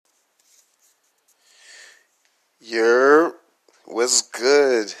Yer, what's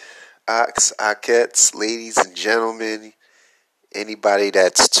good? Ox, Ockets, ladies and gentlemen, anybody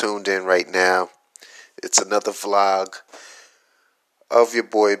that's tuned in right now. It's another vlog of your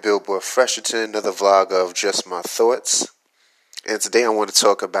boy Billboard Fresherton, another vlog of Just My Thoughts. And today I want to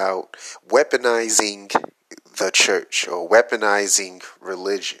talk about weaponizing the church or weaponizing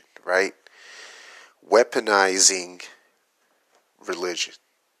religion, right? Weaponizing religion.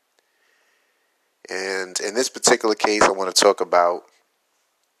 And in this particular case, I want to talk about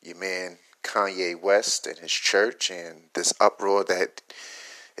your man Kanye West and his church and this uproar that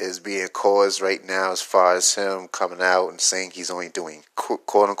is being caused right now as far as him coming out and saying he's only doing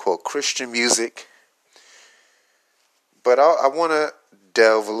quote-unquote Christian music. But I want to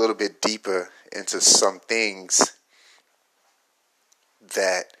delve a little bit deeper into some things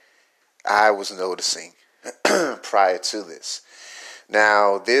that I was noticing prior to this.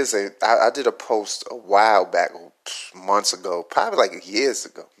 Now, I did a post a while back, months ago, probably like years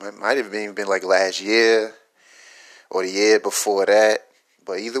ago. It might have even been like last year or the year before that.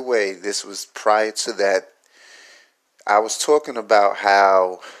 But either way, this was prior to that. I was talking about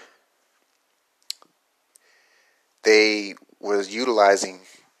how they was utilizing,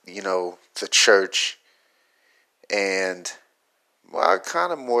 the church and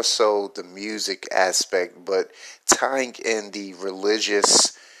kind of more so the music aspect, but tying in the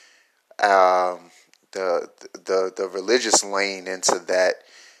religious, the religious lane into that,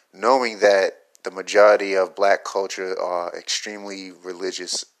 knowing that the majority of black culture are extremely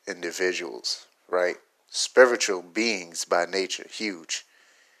religious individuals, right? Spiritual beings by nature, huge.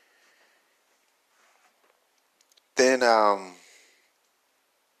 Then I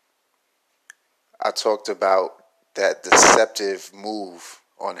talked about that deceptive move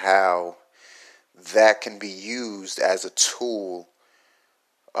on how that can be used as a tool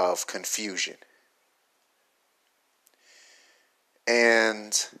of confusion.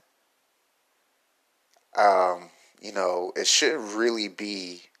 And, it shouldn't really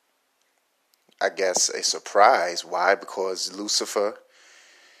be, I guess, a surprise. Why? Because Lucifer,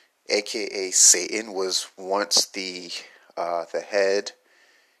 aka Satan, was once the head,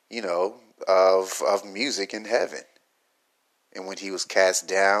 of music in heaven. And when he was cast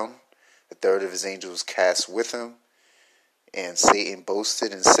down, a third of his angels was cast with him. And Satan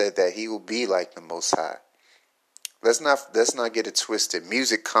boasted and said that he will be like the Most High. Let's not get it twisted.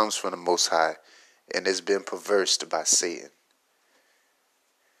 Music comes from the Most High and has been perversed by Satan.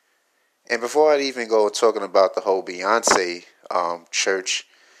 And before I even go talking about the whole Beyonce church,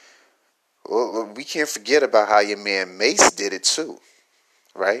 well, we can't forget about how your man Mace did it too,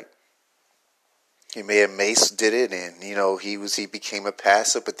 right? Your man Mace did it, and he became a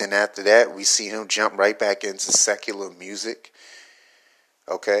pastor. But then after that, we see him jump right back into secular music.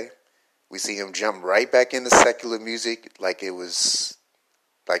 Okay, we see him jump right back into secular music like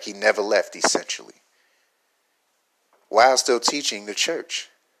he never left, essentially, while still teaching the church.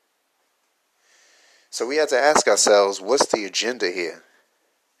 So we have to ask ourselves, what's the agenda here?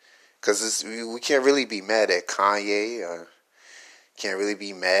 Because we can't really be mad at Kanye, or can't really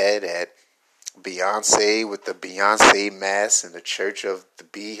be mad at Beyonce with the Beyonce Mass and the Church of the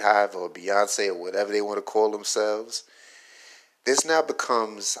Beehive, or Beyonce, or whatever they want to call themselves. This now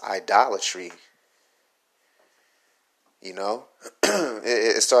becomes idolatry.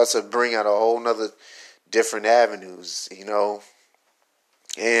 It starts to bring out a whole nother different avenues,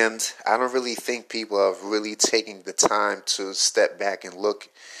 And I don't really think people are really taking the time to step back and look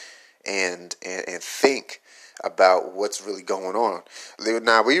and think about what's really going on.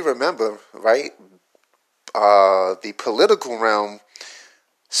 Now, we remember, right, the political realm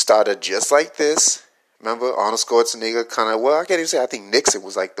started just like this. Remember, Arnold Schwarzenegger I can't even say, I think Nixon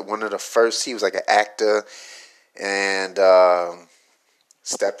was like one of the first. He was like an actor and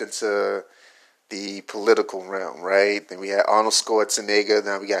stepped into the political realm, right? Then we had Arnold Schwarzenegger.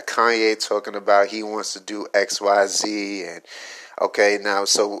 Now we got Kanye talking about he wants to do X, Y, Z, and okay, now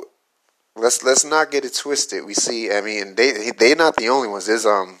so let's not get it twisted. We see, they're not the only ones. There's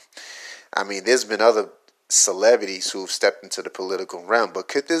been other celebrities who've stepped into the political realm, but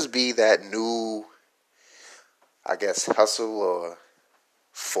could this be that new, I guess, hustle or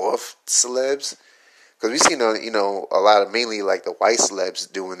fourth celebs? Because we've seen, a lot of mainly like the white celebs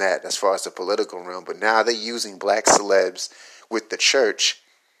doing that as far as the political realm. But now they're using black celebs with the church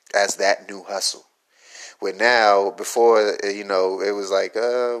as that new hustle. Where now, before, it was like,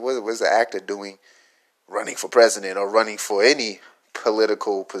 what was the actor doing? Running for president or running for any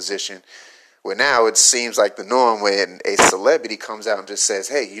political position. Where now it seems like the norm when a celebrity comes out and just says,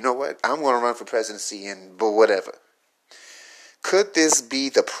 hey, you know what? I'm going to run for presidency but whatever. Could this be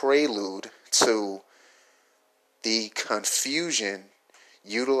the prelude to the confusion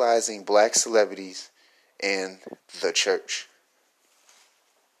utilizing black celebrities in the church?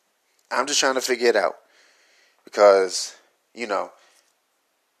 I'm just trying to figure it out because,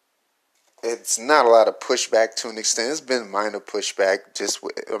 it's not a lot of pushback to an extent. There's been minor pushback. There's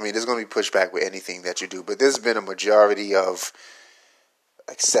going to be pushback with anything that you do, but there's been a majority of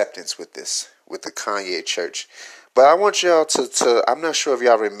acceptance with the Kanye church. But I want y'all to I'm not sure if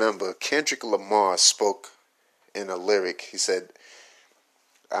y'all remember, Kendrick Lamar spoke in a lyric. He said,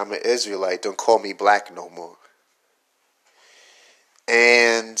 "I'm an Israelite, don't call me black no more."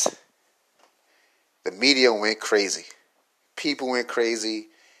 And the media went crazy. People went crazy.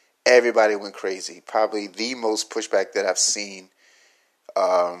 Everybody went crazy. Probably the most pushback that I've seen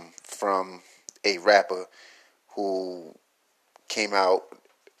from a rapper who came out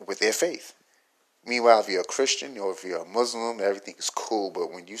with their faith. Meanwhile, if you're a Christian or if you're a Muslim, everything is cool.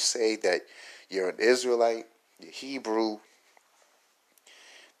 But when you say that you're an Israelite, you're Hebrew,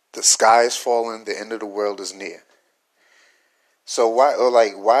 the sky is falling, the end of the world is near. So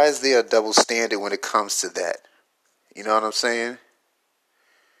why is there a double standard when it comes to that? You know what I'm saying?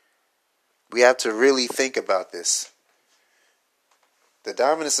 We have to really think about this. The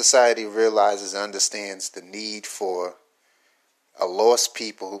dominant society realizes and understands the need for a lost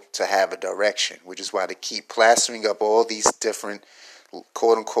people to have a direction, which is why they keep plastering up all these different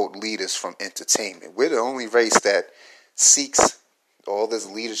quote-unquote leaders from entertainment. We're the only race that seeks all this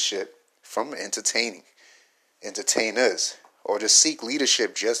leadership from entertainers, or just seek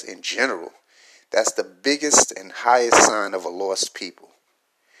leadership just in general. That's the biggest and highest sign of a lost people.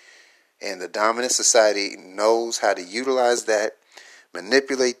 And the dominant society knows how to utilize that,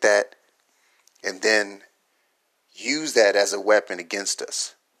 manipulate that, and then use that as a weapon against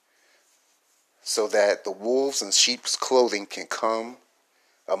us. So that the wolves in sheep's clothing can come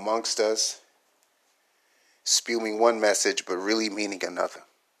amongst us, spewing one message but really meaning another.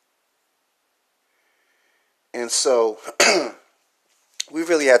 And so we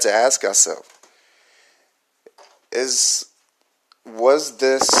really had to ask ourselves, was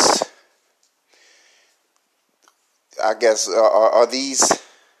this, I guess, are these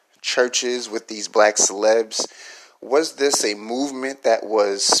churches with these black celebs, was this a movement that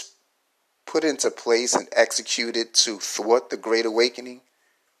was put into place and executed to thwart the Great Awakening?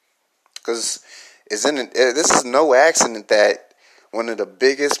 Because this is no accident that one of the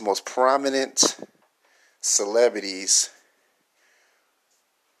biggest, most prominent celebrities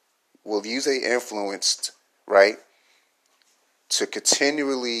will use their influence, right, to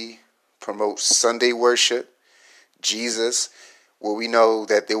continually promote Sunday worship, Jesus, where we know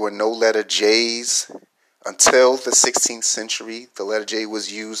that there were no letter J's until the 16th century. The letter J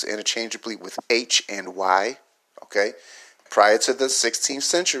was used interchangeably with H and Y, okay? Prior to the 16th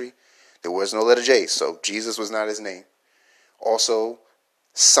century, there was no letter J, so Jesus was not his name. Also,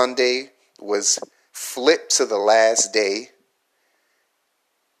 Sunday was flipped to the last day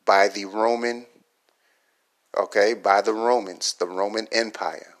by the Romans, the Roman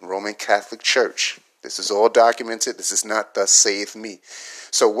Empire, Roman Catholic Church. This is all documented. This is not thus saith me.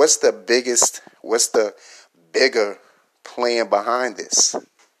 So what's the bigger plan behind this?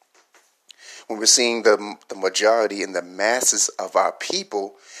 When we're seeing the majority and the masses of our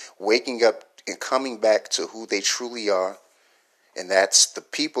people waking up and coming back to who they truly are, and that's the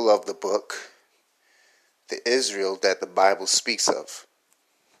people of the book, the Israel that the Bible speaks of.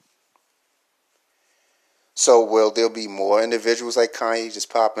 So will there be more individuals like Kanye just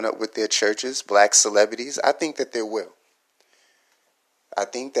popping up with their churches, black celebrities? I think that there will. I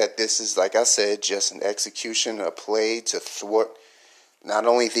think that this is, like I said, just an execution, a play to thwart not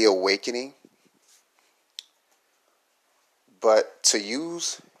only the awakening, but to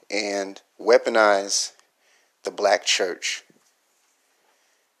use and weaponize the black church.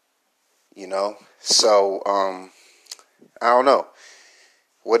 So I don't know.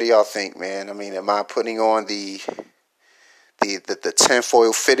 What do y'all think, man? I mean, am I putting on the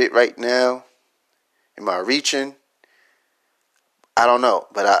tinfoil fitted right now? Am I reaching? I don't know,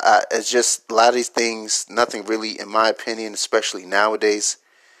 but it's just a lot of these things. Nothing really, in my opinion, especially nowadays,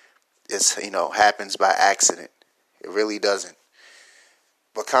 happens by accident. It really doesn't.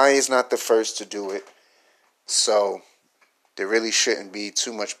 But Kanye's not the first to do it, so there really shouldn't be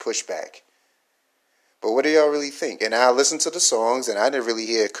too much pushback. But what do y'all really think? And I listened to the songs, and I didn't really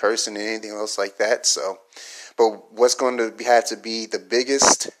hear cursing or anything else like that. So, but what's going to have to be the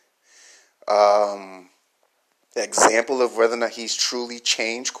biggest example of whether or not he's truly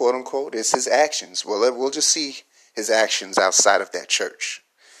changed, quote unquote, is his actions. Well, we'll just see his actions outside of that church.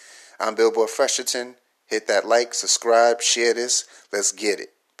 I'm Billboard Fresherton. Hit that like, subscribe, share this. Let's get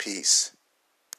it. Peace.